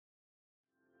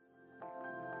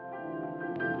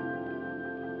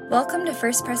Welcome to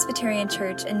First Presbyterian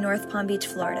Church in North Palm Beach,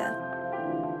 Florida.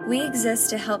 We exist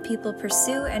to help people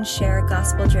pursue and share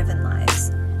gospel-driven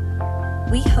lives.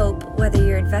 We hope whether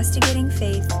you're investigating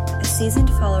faith, a seasoned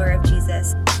follower of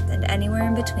Jesus, and anywhere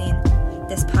in between,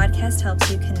 this podcast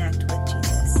helps you connect with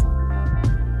Jesus.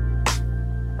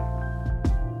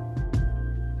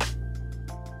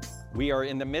 We are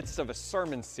in the midst of a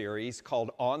sermon series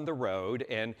called On the Road,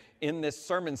 and in this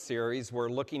sermon series, we're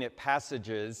looking at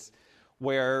passages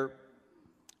where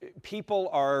people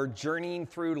are journeying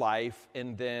through life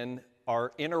and then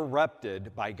are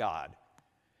interrupted by God.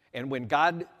 And when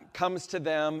God comes to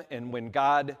them and when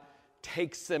God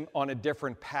takes them on a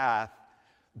different path,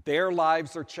 their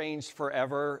lives are changed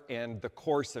forever, and the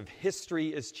course of history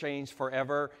is changed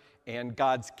forever, and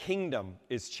God's kingdom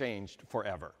is changed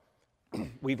forever.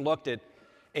 We've looked at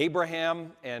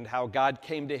Abraham and how God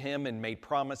came to him and made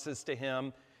promises to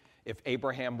him if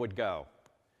Abraham would go.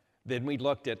 Then we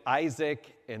looked at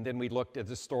Isaac, and then we looked at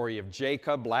the story of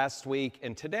Jacob last week.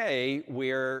 And today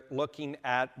we're looking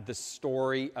at the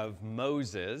story of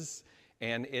Moses,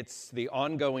 and it's the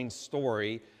ongoing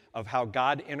story of how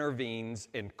God intervenes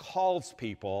and calls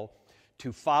people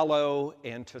to follow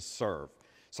and to serve.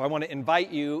 So I want to invite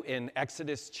you in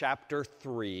Exodus chapter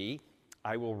 3.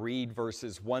 I will read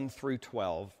verses 1 through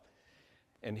 12,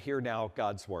 and hear now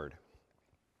God's word.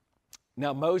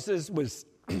 Now Moses was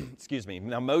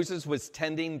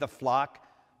tending the flock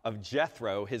of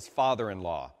Jethro, his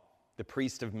father-in-law, the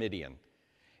priest of Midian.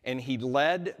 And he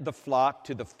led the flock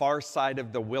to the far side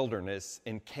of the wilderness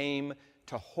and came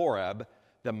to Horeb,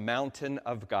 the mountain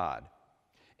of God.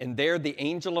 And there the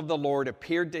angel of the Lord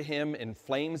appeared to him in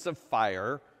flames of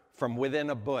fire from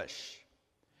within a bush.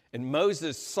 And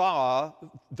Moses saw,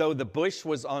 though the bush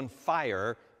was on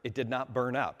fire, it did not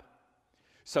burn up.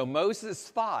 So Moses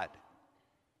thought,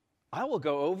 I will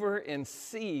go over and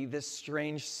see this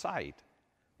strange sight,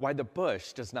 why the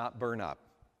bush does not burn up.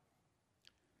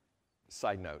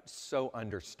 Side note, so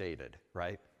understated,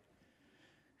 right?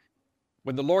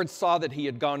 When the Lord saw that he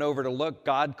had gone over to look,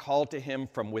 God called to him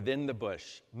from within the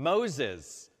bush,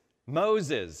 Moses,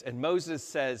 Moses. And Moses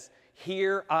says,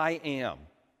 here I am.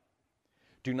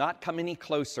 Do not come any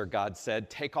closer, God said.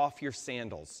 Take off your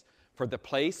sandals, for the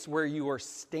place where you are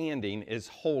standing is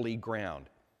holy ground.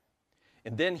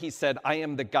 And then he said, I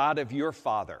am the God of your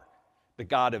father, the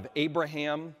God of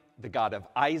Abraham, the God of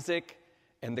Isaac,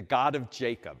 and the God of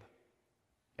Jacob.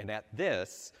 And at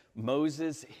this,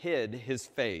 Moses hid his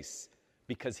face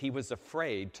because he was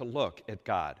afraid to look at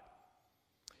God.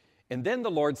 And then the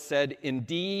Lord said,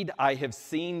 indeed, I have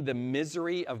seen the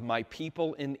misery of my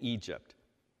people in Egypt.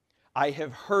 I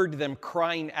have heard them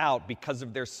crying out because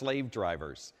of their slave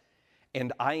drivers,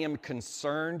 and I am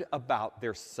concerned about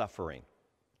their suffering.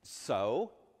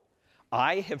 So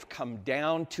I have come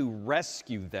down to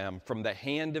rescue them from the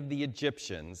hand of the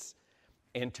Egyptians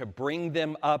and to bring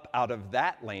them up out of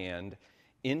that land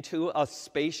into a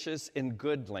spacious and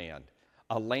good land,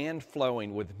 a land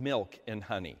flowing with milk and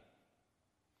honey.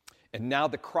 And now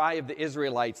the cry of the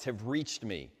Israelites have reached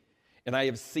me, and I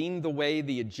have seen the way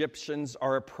the Egyptians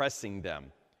are oppressing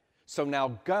them. So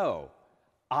now go,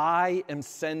 I am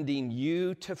sending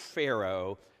you to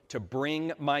Pharaoh to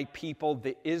bring my people,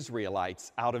 the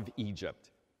Israelites, out of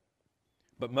Egypt.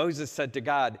 But Moses said to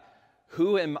God,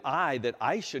 who am I that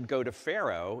I should go to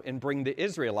Pharaoh and bring the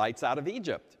Israelites out of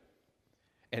Egypt?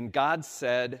 And God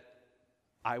said,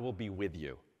 I will be with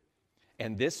you.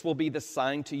 And this will be the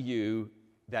sign to you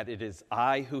that it is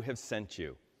I who have sent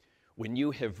you. When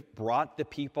you have brought the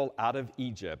people out of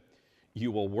Egypt,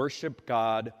 you will worship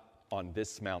God on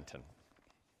this mountain.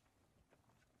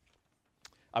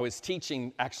 I was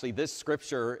teaching actually this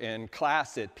scripture in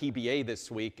class at PBA this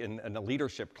week in a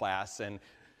leadership class, and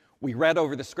we read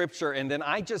over the scripture, and then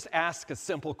I just asked a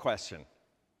simple question.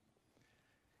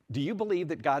 Do you believe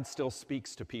that God still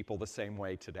speaks to people the same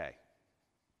way today?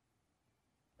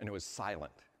 And it was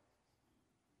silent.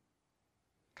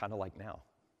 Kind of like now.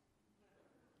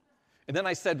 And then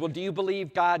I said, well, do you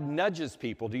believe God nudges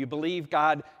people? Do you believe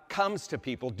God comes to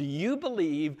people? Do you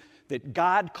believe that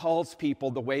God calls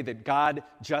people the way that God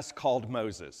just called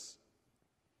Moses?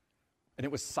 And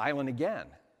it was silent again.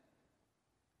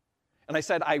 And I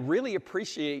said, I really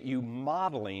appreciate you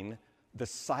modeling the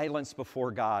silence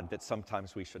before God that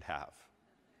sometimes we should have.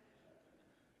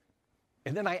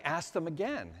 And then I asked them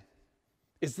again,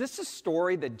 is this a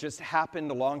story that just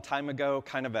happened a long time ago,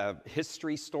 kind of a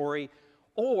history story?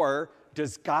 Or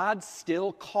does God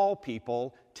still call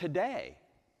people today?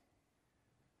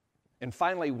 And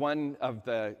finally, one of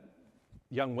the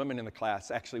young women in the class,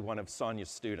 actually one of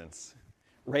Sonia's students,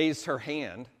 raised her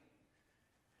hand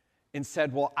and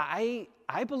said, well, I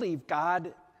believe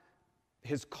God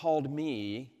has called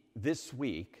me this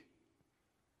week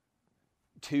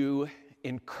to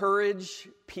encourage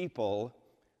people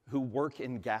who work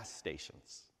in gas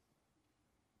stations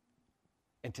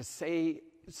and to say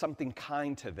something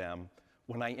kind to them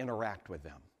when I interact with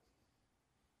them.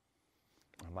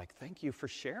 I'm like, thank you for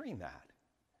sharing that.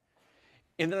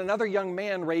 And then another young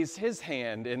man raised his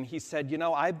hand and he said,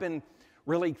 I've been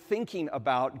really thinking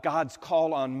about God's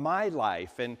call on my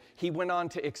life. And he went on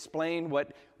to explain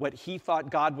what he thought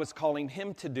God was calling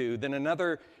him to do. Then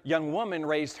another young woman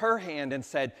raised her hand and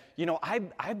said,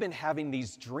 I've been having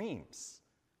these dreams.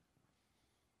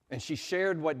 And she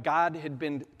shared what God had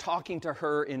been talking to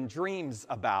her in dreams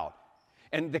about.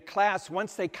 And the class,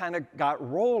 once they kind of got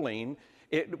rolling,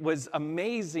 it was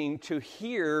amazing to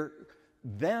hear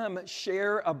them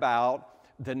share about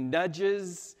the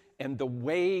nudges and the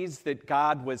ways that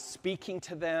God was speaking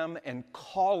to them and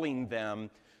calling them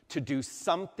to do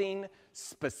something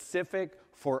specific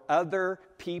for other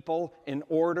people in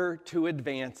order to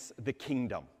advance the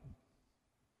kingdom.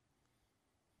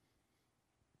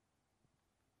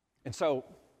 And so,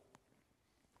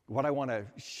 what I want to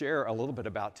share a little bit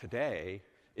about today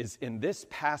is in this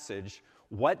passage,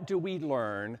 what do we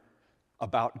learn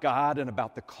about God and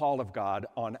about the call of God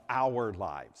on our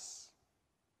lives?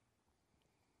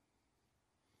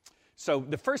 So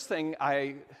the first thing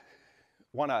I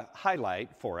want to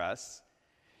highlight for us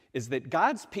is that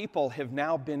God's people have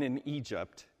now been in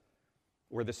Egypt,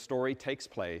 where the story takes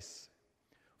place,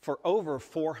 for over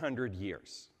 400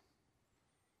 years.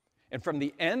 And from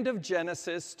the end of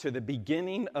Genesis to the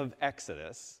beginning of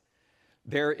Exodus,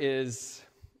 there is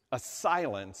a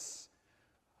silence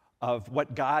of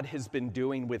what God has been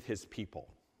doing with his people.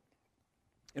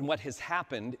 And what has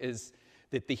happened is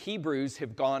that the Hebrews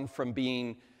have gone from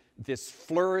being this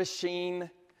flourishing,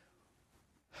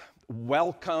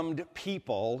 welcomed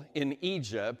people in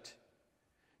Egypt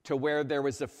to where there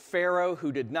was a Pharaoh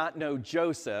who did not know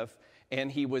Joseph,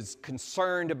 and he was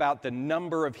concerned about the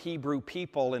number of Hebrew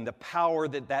people and the power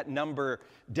that that number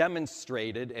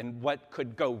demonstrated and what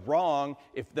could go wrong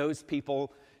if those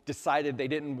people decided they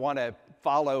didn't want to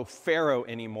follow Pharaoh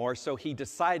anymore. So he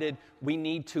decided we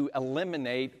need to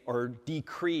eliminate or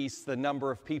decrease the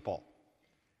number of people.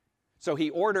 So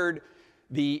he ordered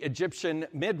the Egyptian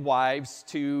midwives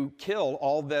to kill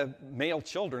all the male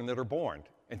children that are born,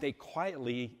 and they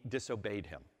quietly disobeyed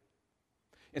him.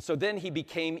 And so then he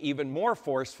became even more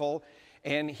forceful,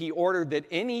 and he ordered that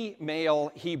any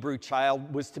male Hebrew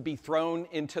child was to be thrown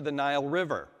into the Nile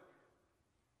River.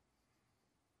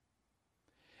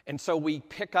 And so we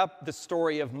pick up the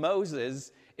story of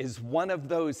Moses as one of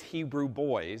those Hebrew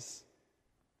boys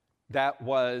that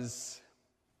was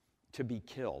to be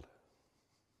killed.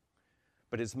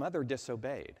 But his mother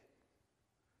disobeyed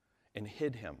and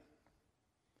hid him.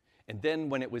 And then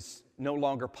when it was no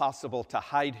longer possible to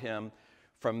hide him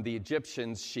from the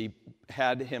Egyptians, she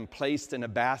had him placed in a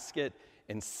basket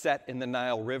and set in the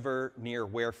Nile River near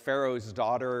where Pharaoh's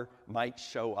daughter might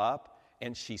show up.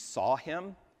 And she saw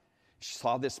him. She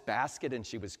saw this basket and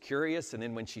she was curious. And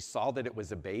then when she saw that it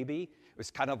was a baby, it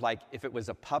was kind of like if it was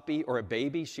a puppy or a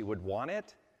baby, she would want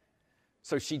it.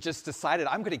 So she just decided,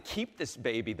 I'm going to keep this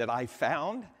baby that I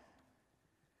found.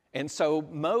 And so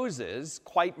Moses,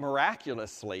 quite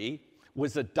miraculously,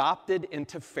 was adopted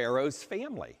into Pharaoh's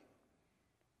family.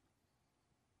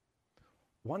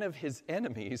 One of his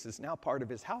enemies is now part of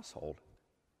his household.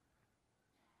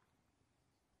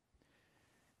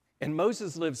 And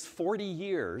Moses lives 40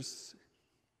 years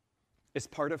as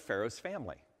part of Pharaoh's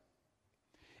family.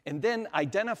 And then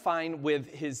identifying with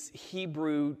his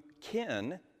Hebrew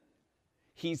kin,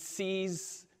 he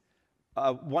sees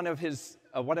one of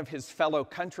his fellow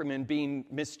countrymen being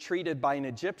mistreated by an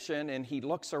Egyptian, and he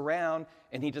looks around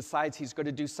and he decides he's going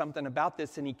to do something about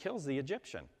this, and he kills the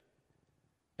Egyptian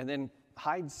and then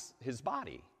hides his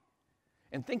body.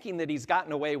 And thinking that he's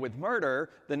gotten away with murder,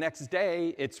 the next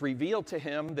day it's revealed to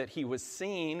him that he was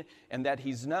seen and that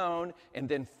he's known, and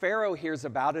then Pharaoh hears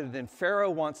about it, and then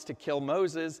Pharaoh wants to kill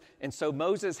Moses, and so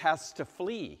Moses has to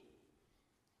flee.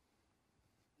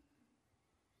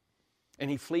 And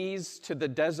he flees to the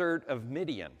desert of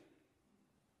Midian,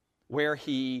 where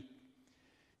he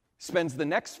spends the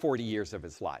next 40 years of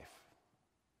his life.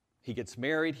 He gets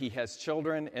married, he has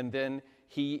children, and then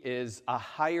he is a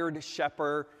hired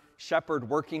shepherd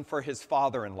working for his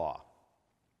father-in-law.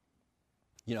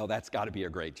 You know, that's got to be a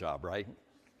great job, right?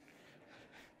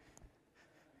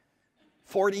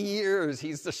 40 years,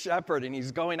 he's the shepherd, and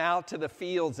he's going out to the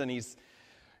fields, and he's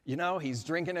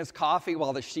drinking his coffee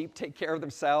while the sheep take care of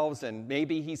themselves, and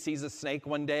maybe he sees a snake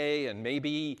one day, and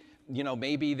maybe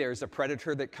maybe there's a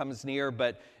predator that comes near,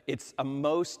 but it's a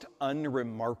most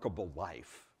unremarkable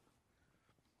life.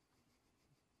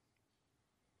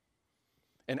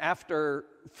 And after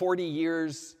 40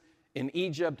 years in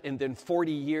Egypt and then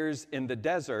 40 years in the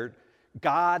desert,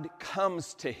 God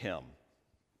comes to him.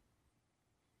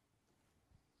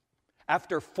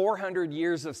 After 400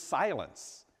 years of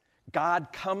silence, God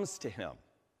comes to him.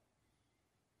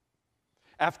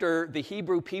 After the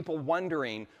Hebrew people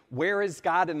wondering, where is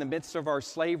God in the midst of our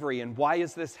slavery and why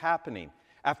is this happening?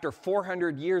 After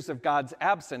 400 years of God's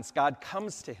absence, God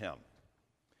comes to him.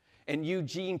 And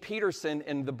Eugene Peterson,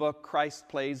 in the book Christ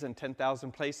Plays in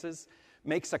 10,000 Places,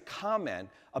 makes a comment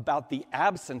about the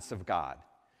absence of God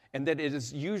and that it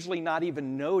is usually not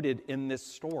even noted in this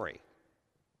story.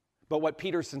 But what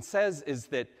Peterson says is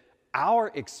that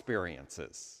our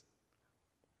experiences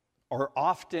are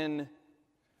often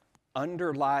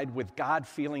underlined with God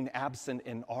feeling absent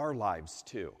in our lives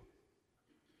too.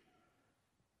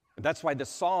 And that's why the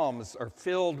Psalms are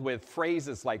filled with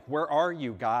phrases like, "Where are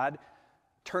you, God?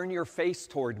 Turn your face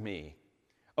toward me.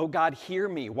 Oh God, hear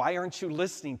me. Why aren't you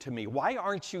listening to me? Why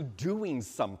aren't you doing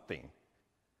something?"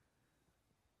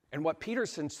 And what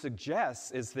Peterson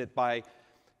suggests is that by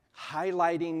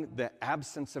highlighting the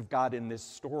absence of God in this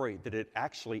story, that it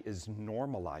actually is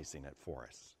normalizing it for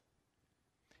us.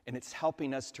 And it's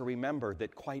helping us to remember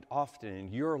that quite often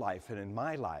in your life and in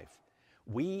my life,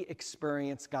 we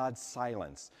experience God's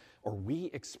silence or we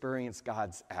experience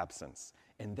God's absence,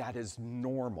 and that is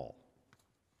normal.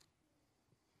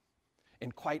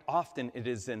 And quite often it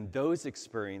is in those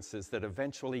experiences that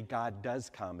eventually God does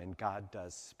come and God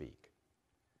does speak.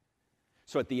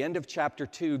 So at the end of chapter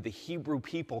 2, the Hebrew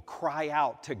people cry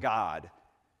out to God.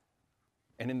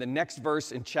 And in the next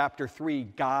verse in chapter 3,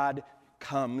 God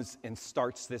comes and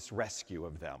starts this rescue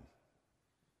of them.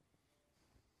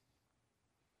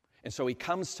 And so he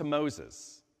comes to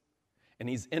Moses, and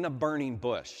he's in a burning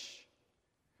bush.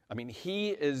 I mean,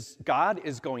 God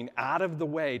is going out of the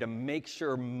way to make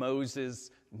sure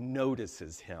Moses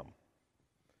notices him.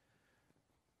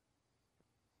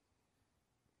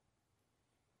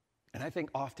 And I think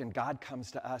often God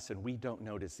comes to us and we don't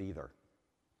notice either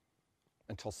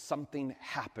until something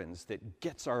happens that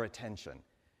gets our attention.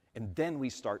 And then we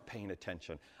start paying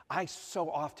attention. I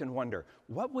so often wonder,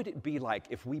 what would it be like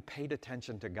if we paid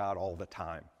attention to God all the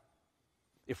time?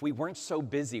 If we weren't so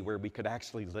busy where we could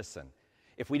actually listen?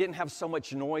 If we didn't have so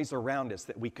much noise around us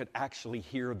that we could actually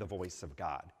hear the voice of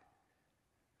God?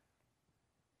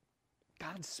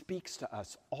 God speaks to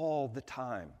us all the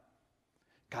time.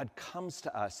 God comes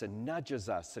to us and nudges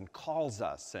us and calls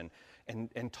us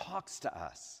and talks to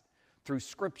us through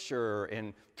Scripture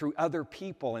and through other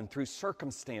people and through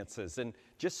circumstances and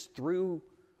just through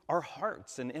our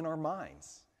hearts and in our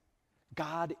minds.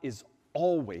 God is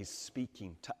always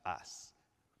speaking to us.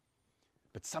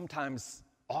 But sometimes,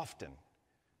 often,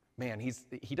 man,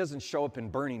 he doesn't show up in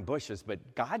burning bushes,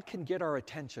 but God can get our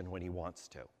attention when he wants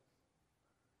to.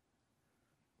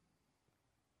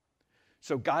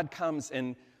 So God comes,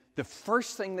 and the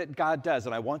first thing that God does,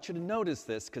 and I want you to notice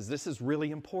this because this is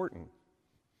really important,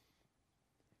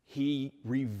 he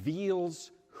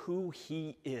reveals who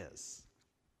he is.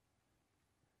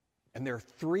 And there are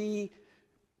three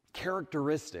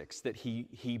characteristics that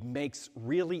he makes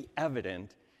really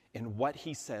evident in what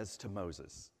he says to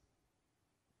Moses.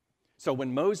 So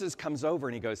when Moses comes over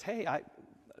and he goes, "Hey,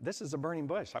 this is a burning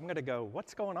bush. I'm going to go,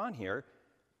 what's going on here?"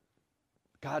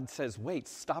 God says, "Wait,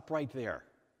 stop right there,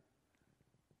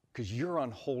 because you're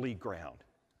on holy ground."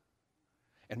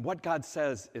 And what God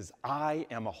says is, "I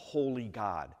am a holy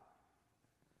God.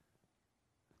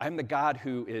 I'm the God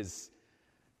who is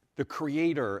the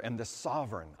creator and the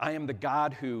sovereign. I am the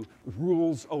God who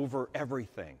rules over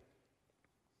everything.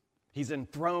 He's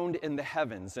enthroned in the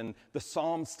heavens." And the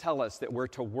Psalms tell us that we're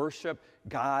to worship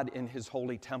God in his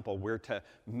holy temple. We're to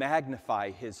magnify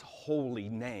his holy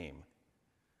name.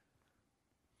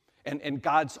 And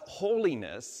God's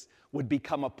holiness would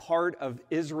become a part of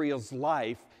Israel's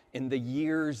life in the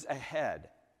years ahead.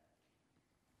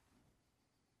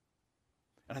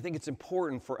 And I think it's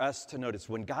important for us to notice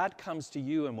when God comes to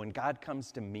you and when God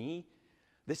comes to me,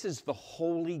 this is the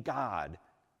holy God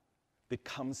that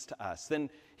comes to us. Then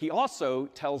he also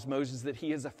tells Moses that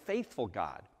he is a faithful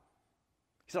God.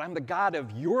 He said, "I'm the God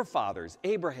of your fathers,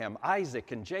 Abraham,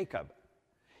 Isaac, and Jacob."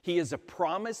 He is a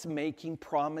promise-making,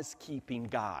 promise-keeping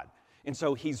God. And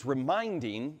so he's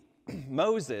reminding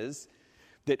Moses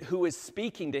that who is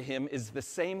speaking to him is the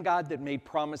same God that made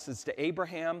promises to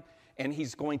Abraham, and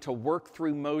he's going to work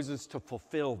through Moses to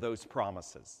fulfill those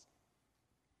promises.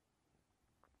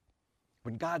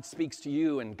 When God speaks to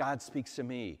you and God speaks to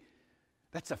me,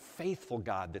 That's a faithful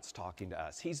God that's talking to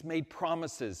us. He's made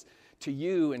promises to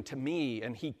you and to me,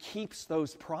 and he keeps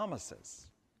those promises.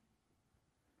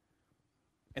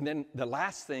 And then the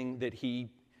last thing that he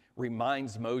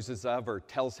reminds Moses of or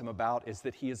tells him about is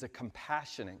that he is a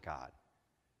compassionate God.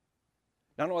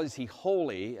 Not only is he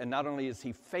holy and not only is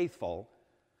he faithful,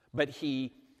 but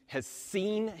he has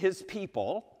seen his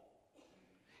people,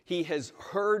 he has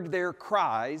heard their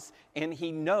cries, and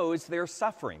he knows their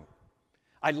suffering.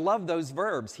 I love those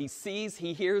verbs. He sees,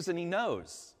 he hears, and he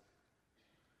knows.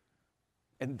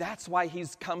 And that's why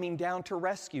he's coming down to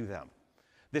rescue them.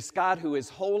 This God who is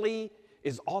holy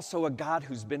is also a God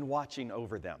who's been watching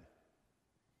over them.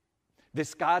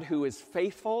 This God who is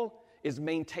faithful is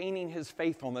maintaining his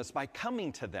faithfulness by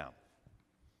coming to them.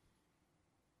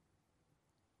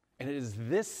 And it is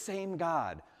this same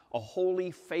God, a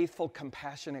holy, faithful,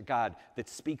 compassionate God, that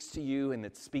speaks to you and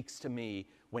that speaks to me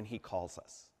when he calls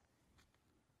us.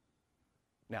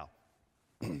 Now,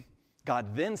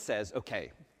 God then says,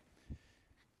 okay,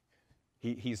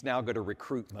 he's now going to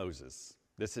recruit Moses.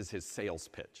 This is his sales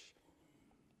pitch.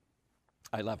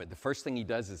 I love it. The first thing he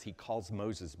does is he calls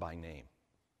Moses by name.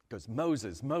 He goes,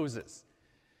 Moses, Moses.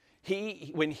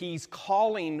 When he's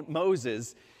calling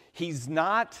Moses,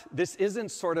 this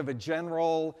isn't sort of a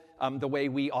general, the way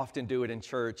we often do it in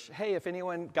church. Hey, if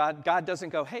anyone, God doesn't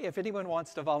go, hey, if anyone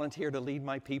wants to volunteer to lead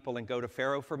my people and go to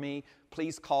Pharaoh for me,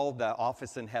 please call the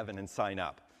office in heaven and sign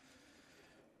up.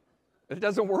 It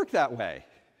doesn't work that way.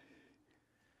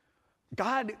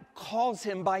 God calls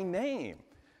him by name.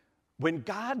 When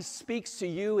God speaks to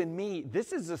you and me,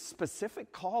 this is a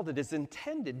specific call that is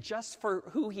intended just for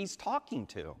who he's talking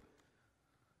to.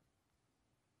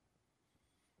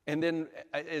 And then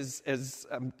as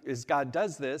God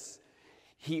does this,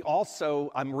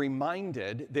 I'm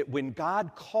reminded that when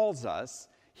God calls us,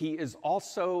 he has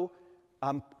also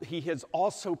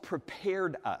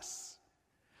prepared us.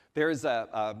 There's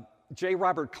J.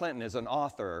 Robert Clinton is an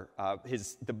author.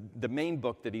 The main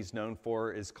book that he's known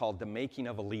for is called The Making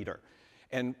of a Leader.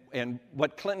 And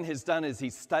what Clinton has done is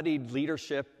he's studied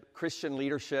leadership, Christian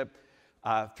leadership,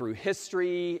 through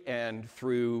history and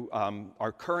through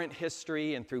our current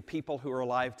history and through people who are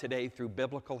alive today through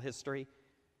biblical history.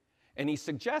 And he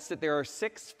suggests that there are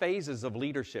 6 phases of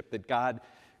leadership that God,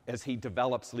 as he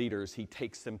develops leaders, he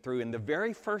takes them through. And the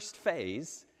very first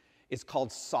phase is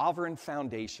called sovereign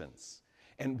foundations.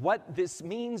 And what this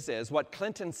means is, what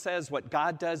Clinton says, what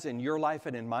God does in your life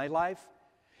and in my life,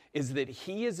 is that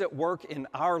he is at work in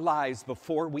our lives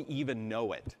before we even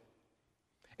know it.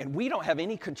 And we don't have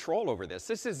any control over this.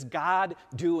 This is God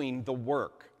doing the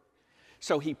work.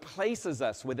 So he places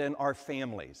us within our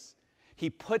families. He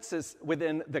puts us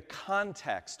within the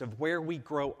context of where we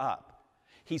grow up.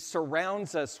 He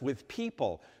surrounds us with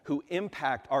people who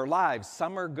impact our lives.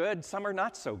 Some are good, some are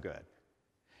not so good.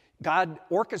 God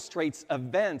orchestrates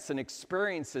events and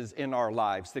experiences in our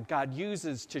lives that God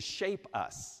uses to shape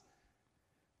us.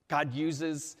 God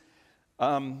uses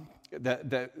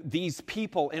these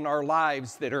people in our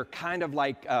lives that are kind of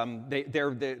like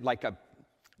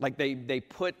they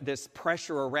put this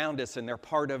pressure around us, and they're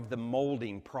part of the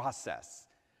molding process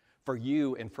for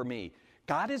you and for me.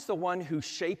 God is the one who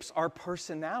shapes our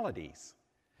personalities.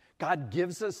 God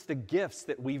gives us the gifts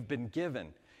that we've been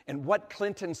given. And what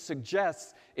Clinton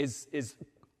suggests is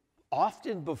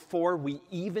often before we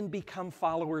even become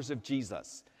followers of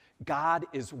Jesus, God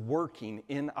is working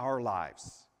in our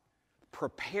lives,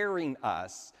 preparing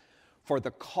us for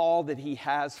the call that he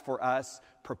has for us,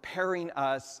 preparing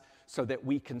us so that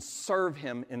we can serve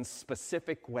him in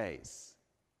specific ways.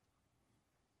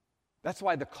 That's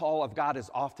why the call of God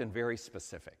is often very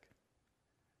specific.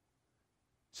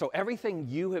 So everything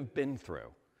you have been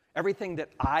through, everything that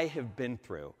I have been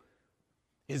through,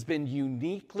 has been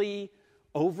uniquely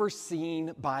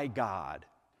overseen by God.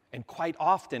 And quite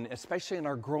often, especially in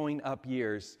our growing up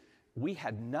years, we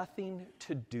had nothing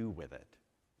to do with it.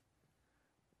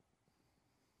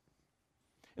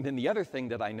 And then the other thing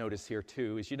that I notice here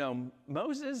too is,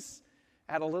 Moses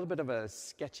had a little bit of a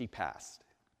sketchy past.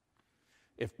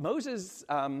 If Moses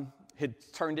had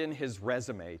turned in his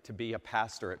resume to be a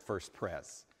pastor at First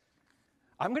Pres,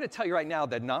 I'm going to tell you right now,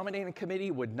 the nominating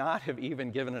committee would not have even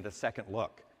given it a second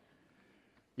look.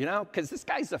 Because this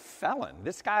guy's a felon.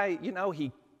 This guy,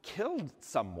 he killed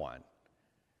someone.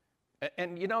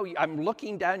 And I'm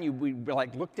looking down, we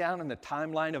look down in the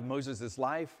timeline of Moses'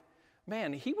 life.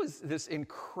 Man, he was this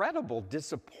incredible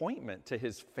disappointment to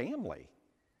his family.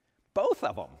 Both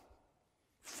of them.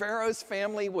 Pharaoh's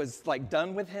family was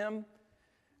done with him,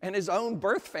 and his own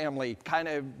birth family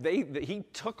he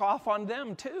took off on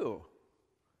them too.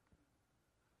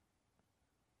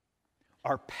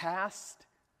 Our past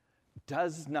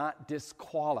does not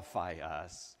disqualify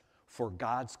us for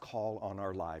God's call on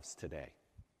our lives today.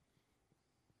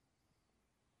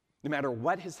 No matter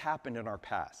what has happened in our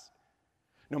past,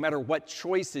 no matter what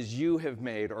choices you have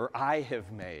made or I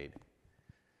have made,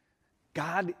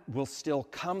 God will still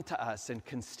come to us and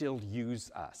can still use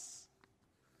us.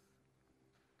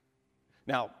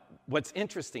 Now, what's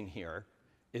interesting here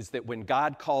is that when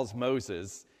God calls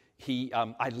Moses,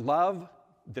 I love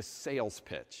the sales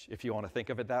pitch, if you want to think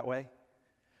of it that way.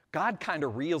 God kind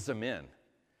of reels him in.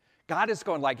 God is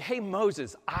going like, hey,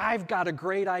 Moses, I've got a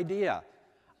great idea.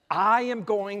 I am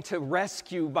going to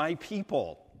rescue my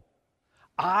people.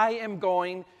 I am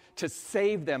going to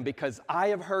save them because I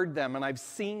have heard them and I've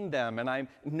seen them and I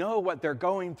know what they're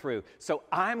going through. So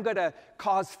I'm going to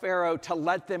cause Pharaoh to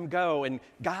let them go. And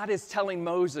God is telling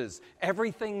Moses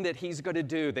everything that he's going to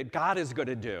do, that God is going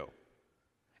to do.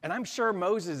 And I'm sure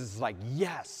Moses is like,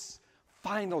 yes,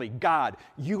 finally, God,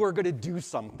 you are going to do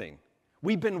something.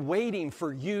 We've been waiting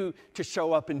for you to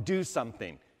show up and do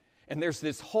something. And there's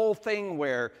this whole thing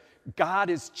where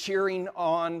Moses is cheering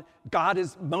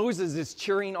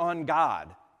on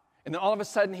God. And then all of a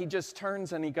sudden he just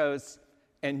turns and he goes,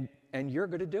 and you're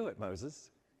going to do it,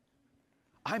 Moses.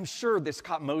 I'm sure this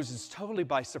caught Moses totally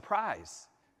by surprise.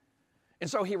 And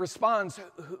so he responds,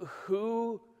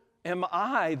 who am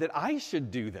I that I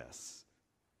should do this?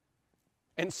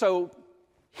 And so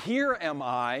here am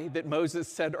I that Moses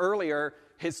said earlier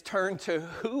has turned to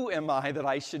who am I that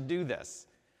I should do this?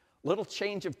 Little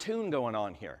change of tune going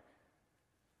on here.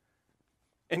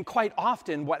 And quite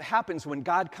often what happens when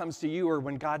God comes to you or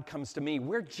when God comes to me,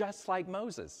 we're just like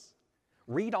Moses.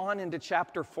 Read on into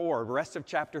chapter 4, the rest of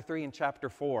chapter 3 and chapter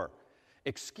 4.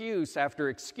 Excuse after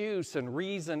excuse and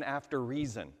reason after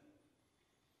reason.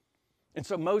 And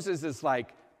so Moses is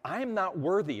like, I'm not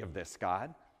worthy of this,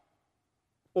 God.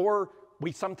 Or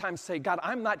we sometimes say, God,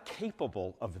 I'm not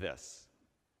capable of this.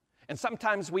 And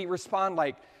sometimes we respond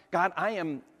like, God, I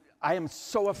am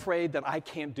so afraid that I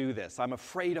can't do this. I'm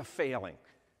afraid of failing.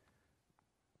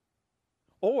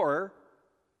 Or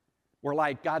we're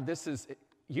like, God,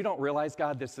 you don't realize,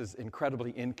 God, this is incredibly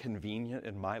inconvenient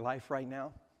in my life right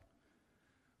now?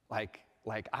 Like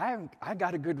I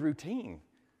got a good routine.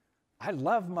 I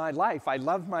love my life. I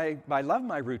love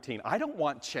my routine. I don't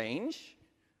want change.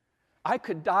 I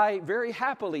could die very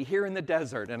happily here in the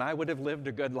desert and I would have lived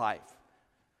a good life.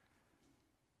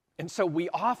 And so we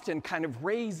often kind of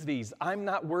raise these, I'm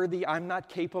not worthy, I'm not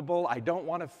capable, I don't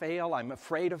want to fail, I'm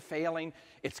afraid of failing,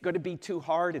 it's going to be too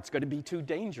hard, it's going to be too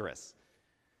dangerous.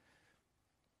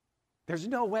 There's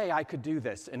no way I could do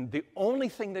this. And the only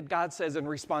thing that God says in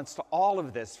response to all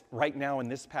of this right now in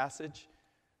this passage,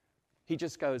 he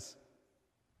just goes,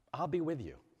 I'll be with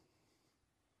you.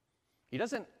 He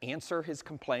doesn't answer his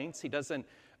complaints. He doesn't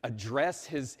address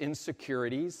his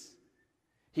insecurities.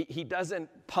 He doesn't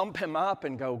pump him up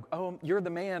and go, oh, you're the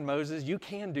man, Moses. You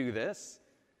can do this.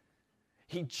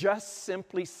 He just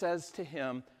simply says to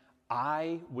him,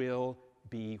 I will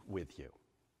be with you.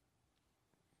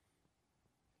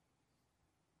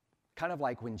 Kind of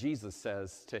like when Jesus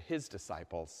says to his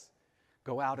disciples,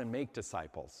 go out and make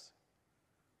disciples,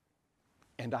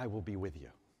 and I will be with you.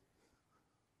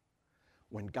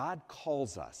 When God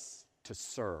calls us to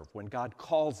serve, when God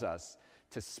calls us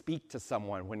to speak to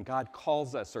someone, when God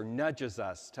calls us or nudges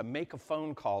us to make a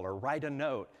phone call or write a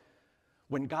note,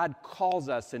 when God calls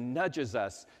us and nudges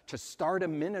us to start a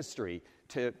ministry,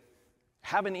 to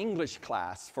have an English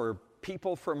class for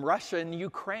people from Russia and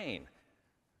Ukraine,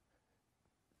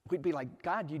 we'd be like,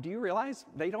 God, do you realize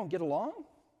they don't get along?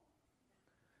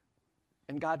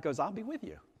 And God goes, I'll be with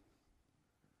you.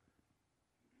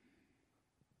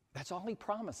 That's all he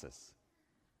promises,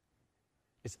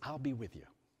 is I'll be with you.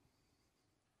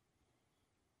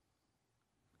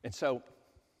 And so,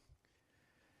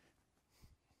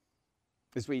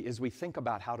 as we think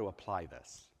about how to apply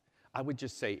this, I would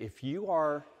just say, if you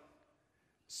are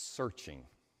searching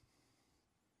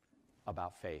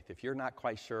about faith, if you're not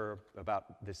quite sure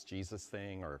about this Jesus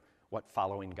thing or what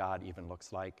following God even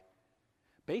looks like,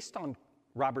 based on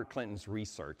Robert Clinton's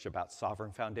research about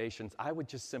sovereign foundations, I would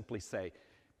just simply say,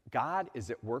 God is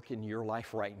at work in your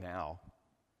life right now,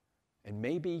 and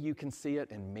maybe you can see it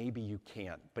and maybe you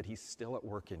can't, but he's still at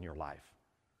work in your life.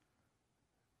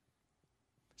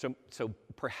 So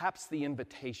perhaps the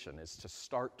invitation is to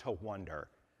start to wonder,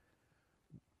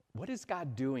 what is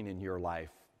God doing in your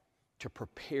life to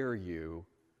prepare you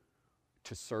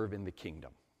to serve in the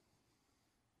kingdom?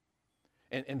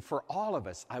 And for all of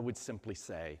us, I would simply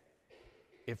say,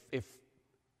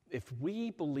 if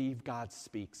we believe God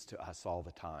speaks to us all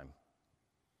the time,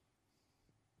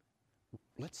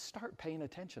 let's start paying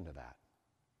attention to that.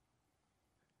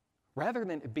 Rather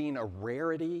than it being a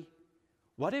rarity,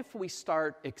 what if we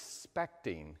start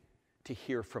expecting to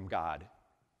hear from God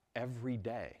every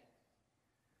day?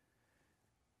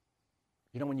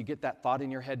 You know, when you get that thought in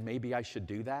your head, maybe I should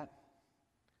do that?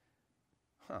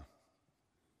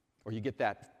 Or you get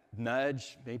that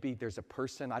nudge, maybe there's a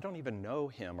person, I don't even know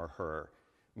him or her.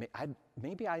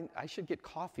 Maybe I should get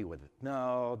coffee with it.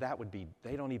 No,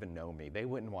 they don't even know me. They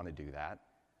wouldn't want to do that.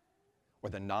 Or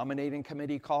the nominating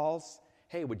committee calls,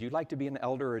 hey, would you like to be an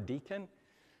elder or a deacon?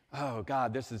 Oh,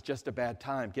 God, this is just a bad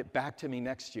time. Get back to me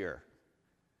next year.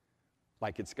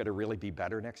 Like it's going to really be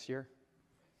better next year?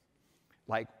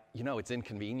 Like, you know, it's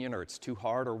inconvenient or it's too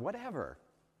hard or whatever.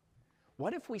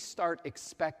 What if we start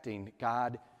expecting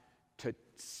God to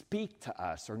speak to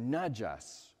us or nudge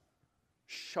us,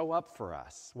 show up for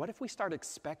us? What if we start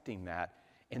expecting that?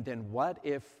 And then what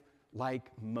if,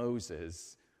 like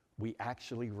Moses, we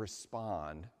actually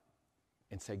respond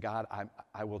and say, God,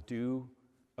 I will do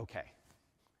okay.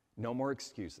 No more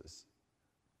excuses.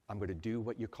 I'm going to do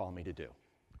what you call me to do.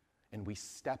 And we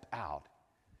step out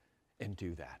and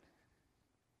do that.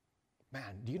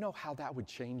 Man, do you know how that would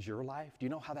change your life? Do you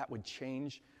know how that would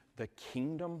change the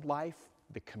kingdom life,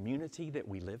 the community that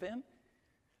we live in?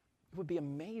 It would be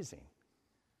amazing.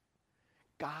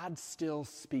 God still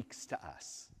speaks to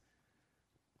us.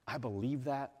 I believe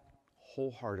that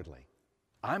wholeheartedly.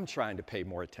 I'm trying to pay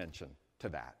more attention to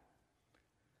that.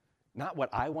 Not what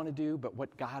I want to do, but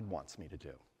what God wants me to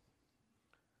do.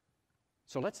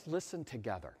 So let's listen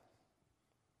together.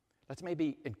 Let's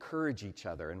maybe encourage each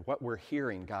other in what we're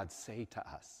hearing God say to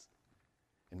us.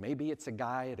 And maybe it's a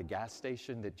guy at a gas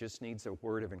station that just needs a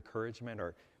word of encouragement,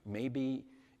 or maybe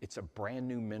it's a brand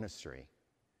new ministry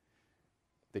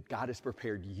that God has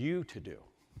prepared you to do.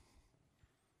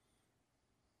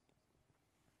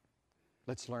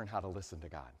 Let's learn how to listen to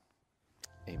God.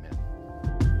 Amen.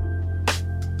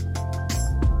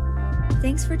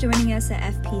 Thanks for joining us at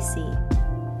FPC.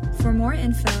 For more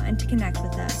info and to connect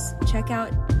with us, check out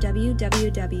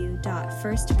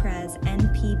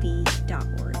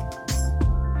www.firstpresnpb.org.